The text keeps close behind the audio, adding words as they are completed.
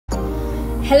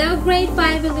Hello grade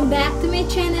 5! Welcome back to my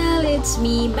channel. It's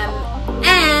me, Ma'am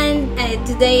Ann. And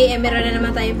today, meron na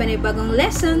naman tayo panibagong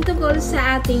lesson tungkol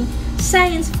sa ating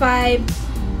Science 5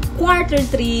 Quarter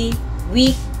 3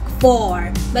 Week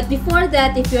 4. But before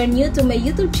that, if you're new to my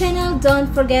YouTube channel, don't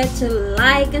forget to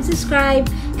like and subscribe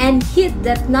and hit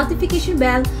that notification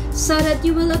bell so that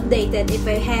you will updated if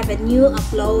I have a new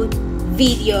upload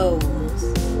videos.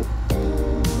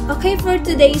 Okay, for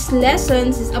today's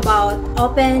lessons is about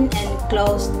open and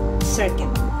closed circuit.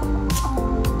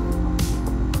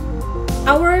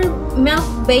 Our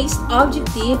math-based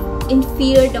objective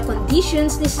infer the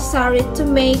conditions necessary to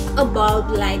make a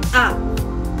bulb light up.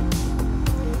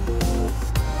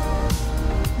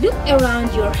 Look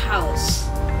around your house.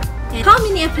 And how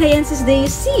many appliances do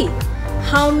you see?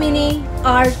 How many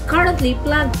are currently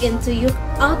plugged into your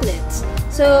outlets?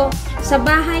 So, sa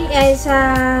bahay ay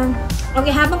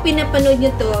okay, habang pinapanood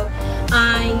nyo to,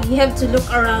 you have to look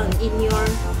around in your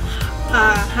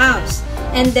house.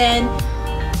 And then,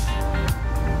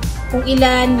 kung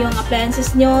ilan yung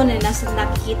appliances nyo na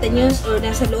nakikita nyo or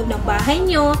nasa loob ng bahay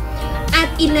nyo, at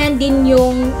ilan din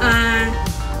yung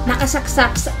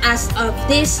nakasaksak as of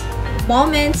this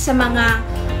moment sa mga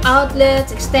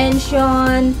outlets,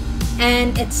 extension,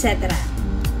 and etc.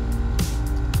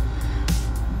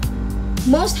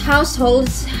 Most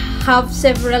households have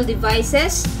several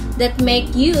devices that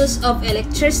make use of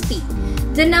electricity.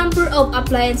 The number of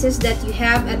appliances that you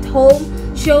have at home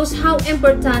shows how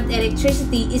important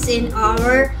electricity is in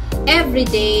our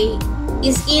everyday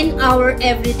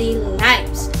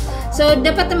lives. So,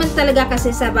 dapat naman talaga kasi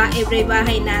sa every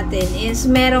bahay natin is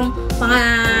merong mga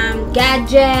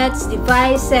gadgets,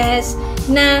 devices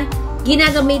na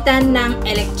ginagamitan ng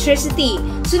electricity.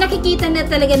 So, nakikita na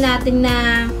talaga natin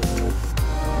na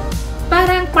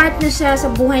parang part na siya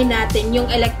sa buhay natin, yung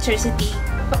electricity.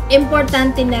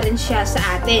 Importante na rin siya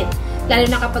sa atin. Lalo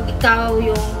na kapag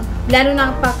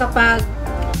kapag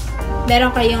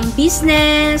meron kayong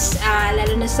business,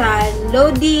 lalo na sa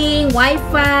loading,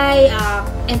 wifi,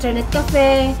 internet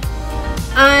cafe,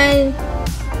 and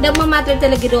nagmamatter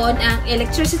talaga doon ang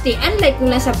electricity. Unlike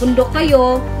kung nasa bundok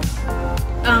kayo,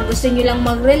 gusto nyo lang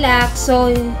mag-relax,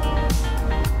 so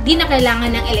di na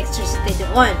kailangan ng electricity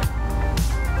doon.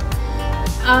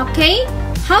 Okay,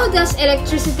 how does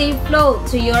electricity flow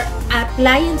to your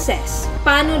appliances?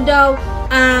 Paano daw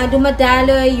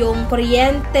dumadaloy yung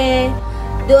kuryente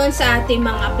doon sa ating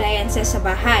mga appliances sa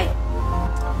bahay?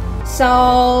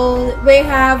 So, we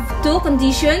have two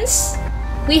conditions.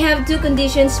 We have two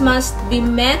conditions must be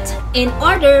met in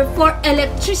order for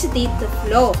electricity to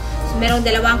flow. So, merong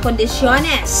dalawang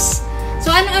kondisyones.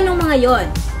 So, ano-anong mga yon?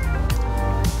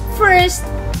 First,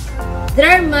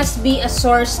 there must be a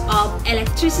source of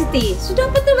electricity. So,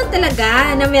 dapat naman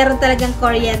talaga na meron talagang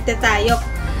kuryente tayo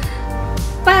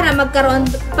para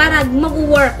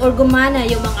mag-work or gumana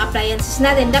yung mga appliances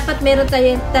natin. Dapat meron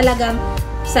tayo talagang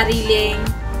sariling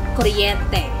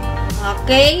kuryente.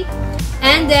 Okay?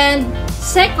 And then,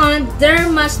 second,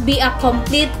 there must be a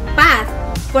complete path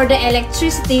for the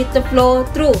electricity to flow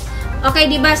through. Okay,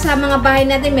 diba sa mga bahay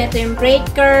natin, may yung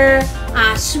breaker,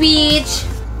 switch,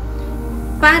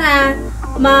 para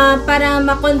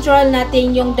makontrol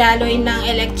natin yung daloy ng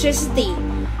electricity.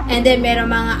 And then,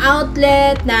 meron mga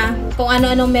outlet na kung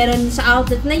ano-anong meron sa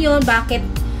outlet na yun, bakit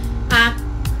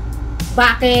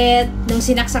nung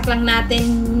sinaksak lang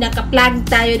natin, naka-plug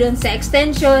tayo doon sa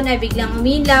extension, ay biglang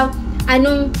umilaw,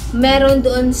 anong meron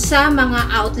doon sa mga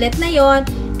outlet na yon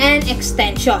and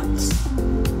extensions.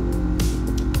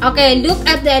 Okay, look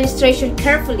at the illustration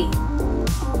carefully.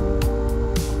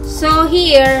 So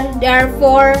here, there are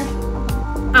four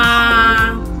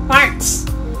parts.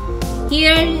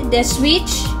 Here, the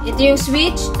switch. Ito yung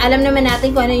switch. Alam naman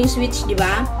natin kung ano yung switch, di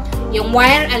ba? Yung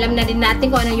wire, alam na din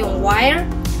natin kung ano yung wire.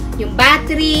 Yung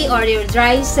battery or your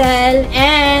dry cell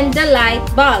and the light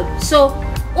bulb. So,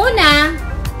 una,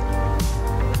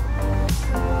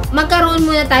 magkaroon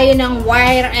muna tayo ng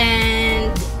wire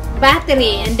and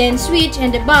battery and then switch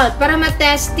and the bulb para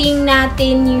matesting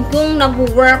natin kung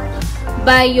nag-work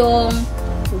ba yung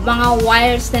mga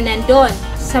wires na nandun.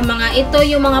 Sa mga ito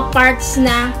yung mga parts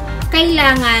na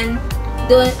kailangan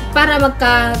doon para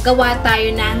magkagawa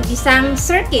tayo ng isang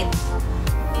circuit.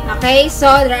 Okay, so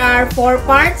there are four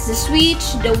parts: the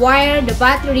switch, the wire, the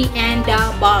battery, and the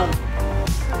bulb.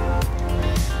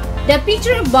 The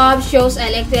picture above shows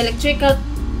an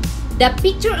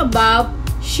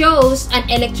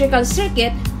electrical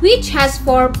circuit which has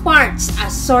four parts: a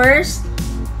source,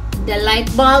 the light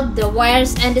bulb, the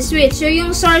wires, and the switch. So,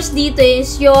 yung source dito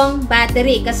is yung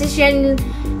battery. Kasi siya,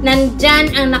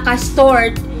 nandyan ang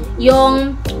naka-stored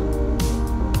yung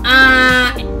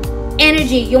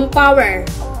energy, yung power.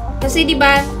 Kasi di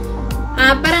ba,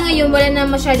 parang ngayon wala na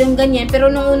masyadong ganyan, pero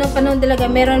nung unang panahon talaga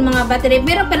meron mga battery,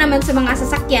 meron pa naman sa mga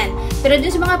sasakyan, pero dun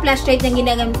sa mga flashlight na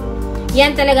ginagamit,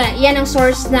 yan talaga, yan ang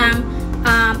source ng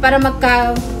para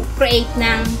magka-create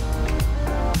ng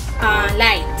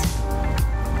light.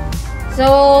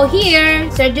 So here,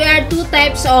 so there are two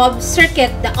types of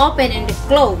circuit, the open and the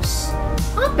close.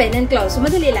 Open and close, so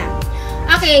madali lang.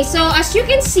 Okay, so as you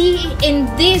can see in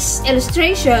this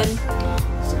illustration,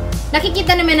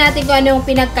 nakikita naman natin kung anong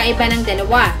pinagkaiba ng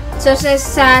dalawa. So sa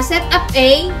setup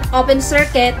A, open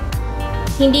circuit,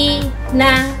 hindi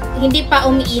pa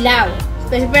umiilaw.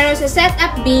 Pero sa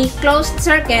setup B, closed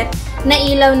circuit,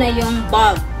 nailaw na yung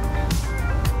bulb.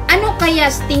 Ano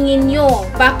kaya sa tingin nyo?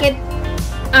 Bakit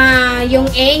yung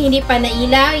A hindi pa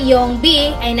nailaw, yung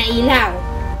B ay nailaw?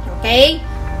 Okay?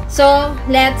 So,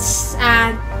 let's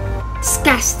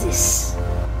discuss this.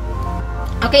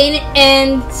 Okay,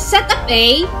 and setup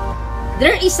A,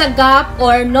 there is a gap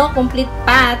or no complete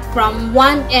path from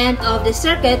one end of the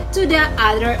circuit to the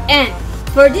other end.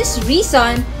 For this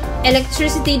reason,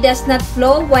 electricity does not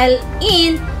flow, while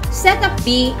in setup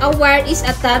B, a wire is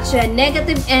attached to the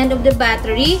negative end of the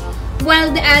battery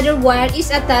while the other wire is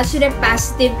attached to the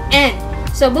positive end.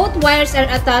 So both wires are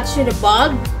attached to the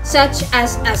bulb, such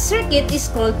as a circuit is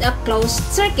called a closed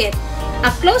circuit.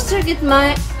 A closed circuit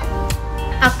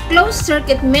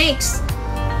makes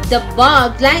the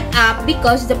bulb light up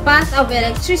because the path of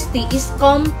electricity is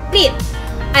complete,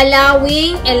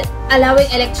 allowing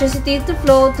electricity to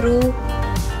flow through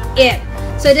it.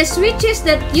 So the switches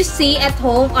that you see at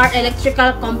home are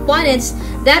electrical components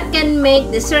that can make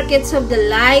the circuits of the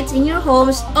lights in your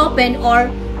homes open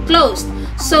or closed.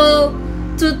 So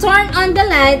to turn on the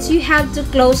lights, you have to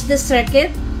close the circuit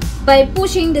by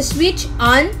pushing the switch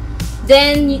on.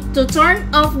 Then to turn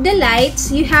off the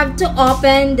lights, you have to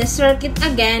open the circuit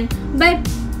again by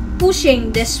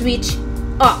pushing the switch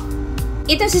off.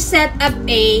 Ito sa setup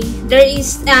A, there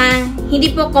is hindi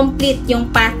po complete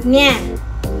yung path niya.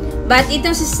 But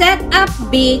ito sa setup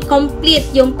B,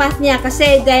 complete yung path niya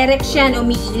kasi direction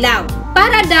umiilaw.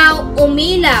 Para daw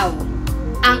umilaw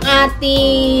ang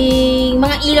ating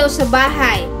mga ilaw sa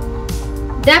bahay,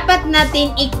 dapat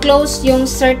natin i-close yung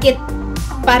circuit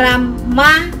para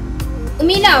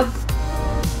umilaw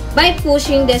by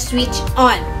pushing the switch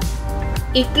on.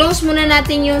 I-close muna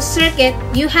natin yung circuit.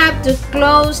 You have to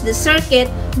close the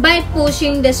circuit by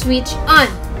pushing the switch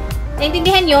on.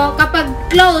 Naintindihan nyo? Kapag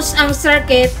close ang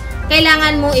circuit,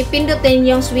 kailangan mo ipindutin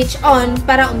yung switch on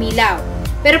para umilaw.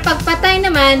 Pero pag patay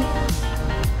naman,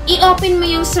 i-open mo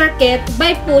yung circuit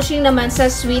by pushing naman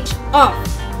sa switch off.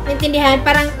 Naintindihan?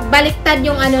 Parang baliktad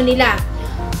yung ano nila.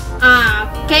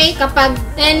 Okay,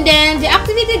 and then the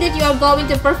activity that you are going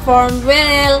to perform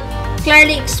will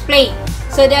clearly explain.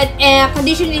 So that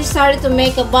condition is started to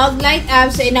make a bulb light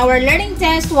up. So in our learning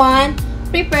test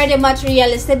 1, prepare the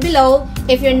material listed below.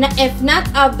 If not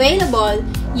available,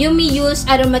 you may use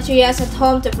other materials at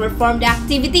home to perform the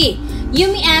activity.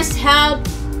 You may ask help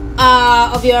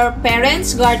of your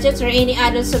parents, guardians, or any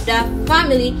adults of the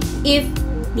family if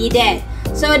needed.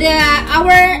 So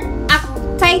our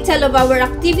title of our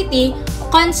activity,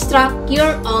 construct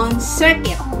your own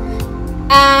circuit.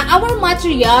 Our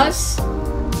materials,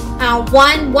 1.5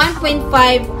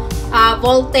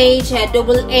 voltage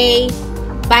AA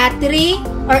battery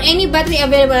or any battery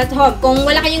available at home. Kung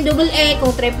wala kayong AA,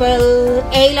 kung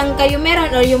AAA lang kayo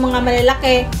meron or yung mga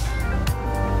malalaki,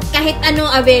 kahit ano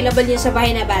available yun sa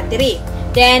bahay na battery.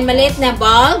 Then maliit na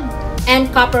bulb and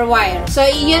copper wire. So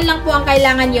iyon lang po ang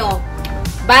kailangan nyo.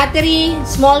 Battery,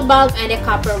 small bulb, and a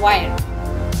copper wire.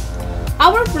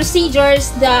 Our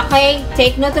procedures,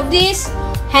 take note of this.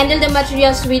 Handle the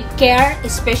materials with care,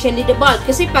 especially the bulb.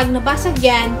 Kasi pag nabasag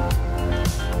yan,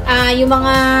 yung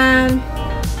mga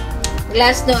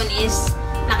glass doon is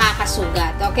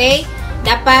nakakasugat. Okay?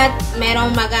 Dapat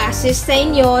merong mag-assist sa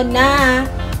inyo na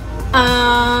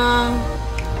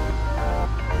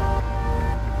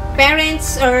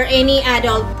parents or any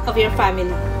adult of your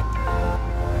family.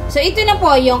 So, ito na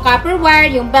po yung copper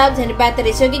wire, yung bulbs, and the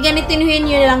battery. So, giganitinuhin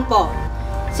nyo na lang po.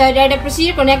 So, the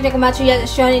procedure, connect the material as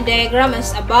shown in diagram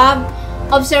as above.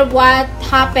 Observe what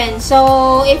happens.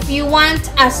 So, if you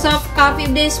want a soft copy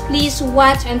of this, please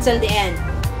watch until the end.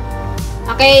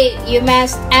 Okay, you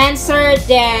must answer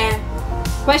the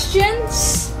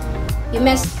questions. You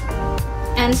must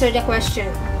answer the question.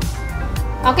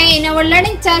 Okay, in our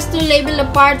learning test to label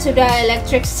the parts of the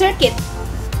electric circuit.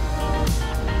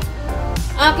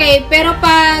 Okay, pero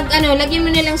pag, lagyan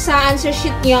mo na lang sa answer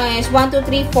sheet nyo is 1, 2,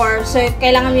 3, 4. So,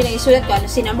 kailangan nyo lang isulat ko.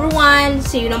 Si number 1,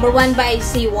 si number 1 ba ay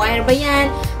si wire ba yan?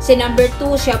 Si number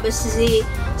 2, siya ba si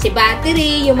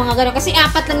battery? Yung mga gano'n. Kasi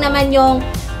 4 lang naman yung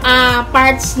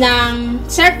parts ng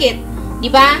circuit.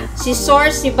 Diba? Si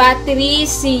source, si battery,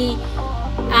 si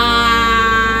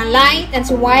light, and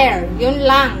si wire. Yun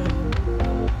lang.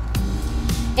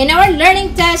 In our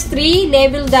learning test 3,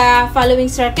 label the following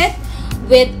circuit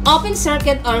with open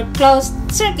circuit or closed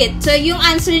circuit. So, yung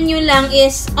answer nyo lang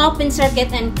is open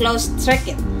circuit and closed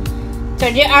circuit. So,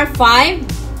 there are 5.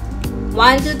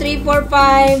 1, 2, 3, 4,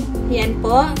 5. Yan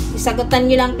po.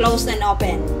 Isagutan nyo lang closed and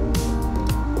open.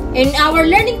 In our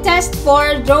learning test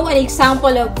 4, draw an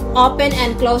example of open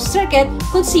and closed circuit.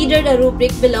 Consider the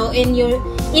rubric below in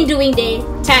doing the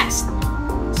test.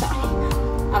 Sorry.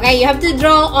 Okay, you have to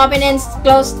draw open and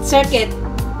closed circuit.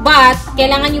 But,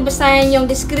 kailangan nyo basahin yung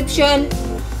description,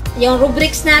 yung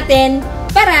rubrics natin,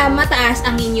 para mataas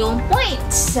ang inyong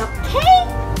points. Okay?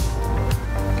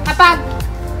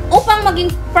 Upang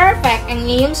maging perfect ang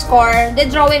inyong score, the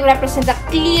drawing represents a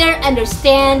clear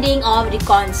understanding of the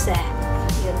concept.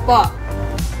 Yun po.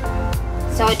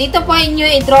 So, dito po inyo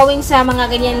i-drawing sa mga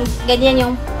ganyan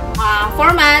yung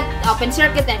format, open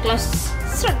circuit and closed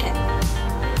circuit.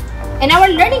 In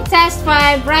our learning test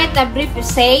 5, write a brief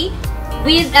essay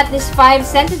with at least 5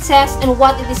 sentences on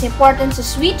what it is important to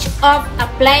switch off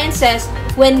appliances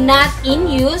when not in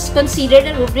use. Consider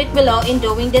the rubric below in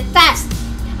doing the test.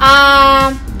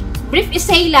 Brief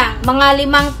essay lang, mga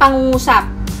 5 pangungusap.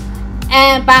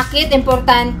 Bakit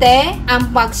importante ang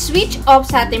pag-switch off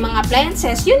sa ating mga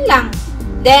appliances? Yun lang.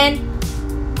 Then,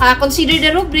 consider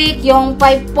the rubric. Yung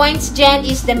 5 points dyan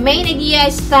is the main idea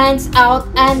stands out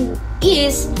and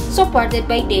is supported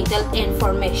by detailed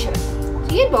information.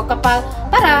 Yun po,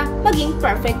 para maging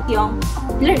perfect yung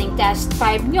learning test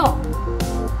 5 nyo.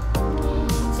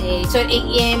 So,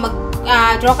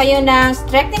 draw kayo ng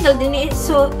rectangle din.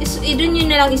 So, doon nyo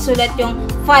na lang isulat yung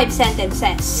 5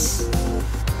 sentences.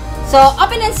 So,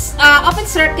 open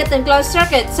circuit and closed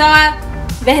circuit. So,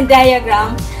 Venn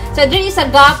diagram. So, there is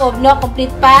a gap of no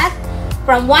complete path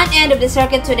from one end of the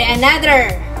circuit to the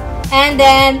another. And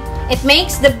then, it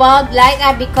makes the bulb light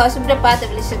up because of the path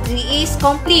of electricity is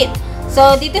complete.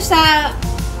 So, dito sa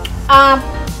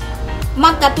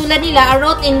magkatulad nila, a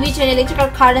route in which an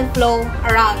electrical current flow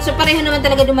around. So, pareho naman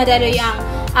talaga dumadalo yung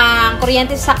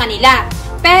kuryente sa kanila.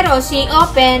 Pero, si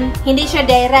open, hindi siya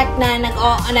direct na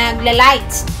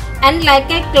nagla-lights. Unlike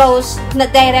kay closed, na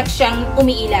direct siyang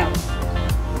umiilaw.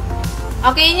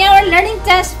 Okay, in our learning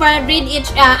test 5, read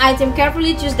each item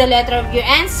carefully. Choose the letter of your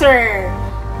answer.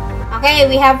 Okay,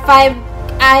 we have 5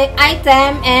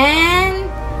 item and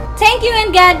thank you and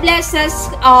God bless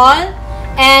us all.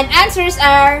 And answers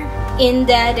are in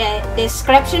the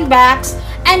description box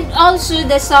and also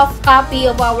the soft copy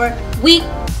of our week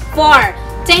 4.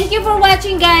 Thank you for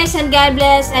watching guys and God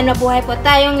bless and mabuhay po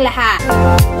tayong lahat.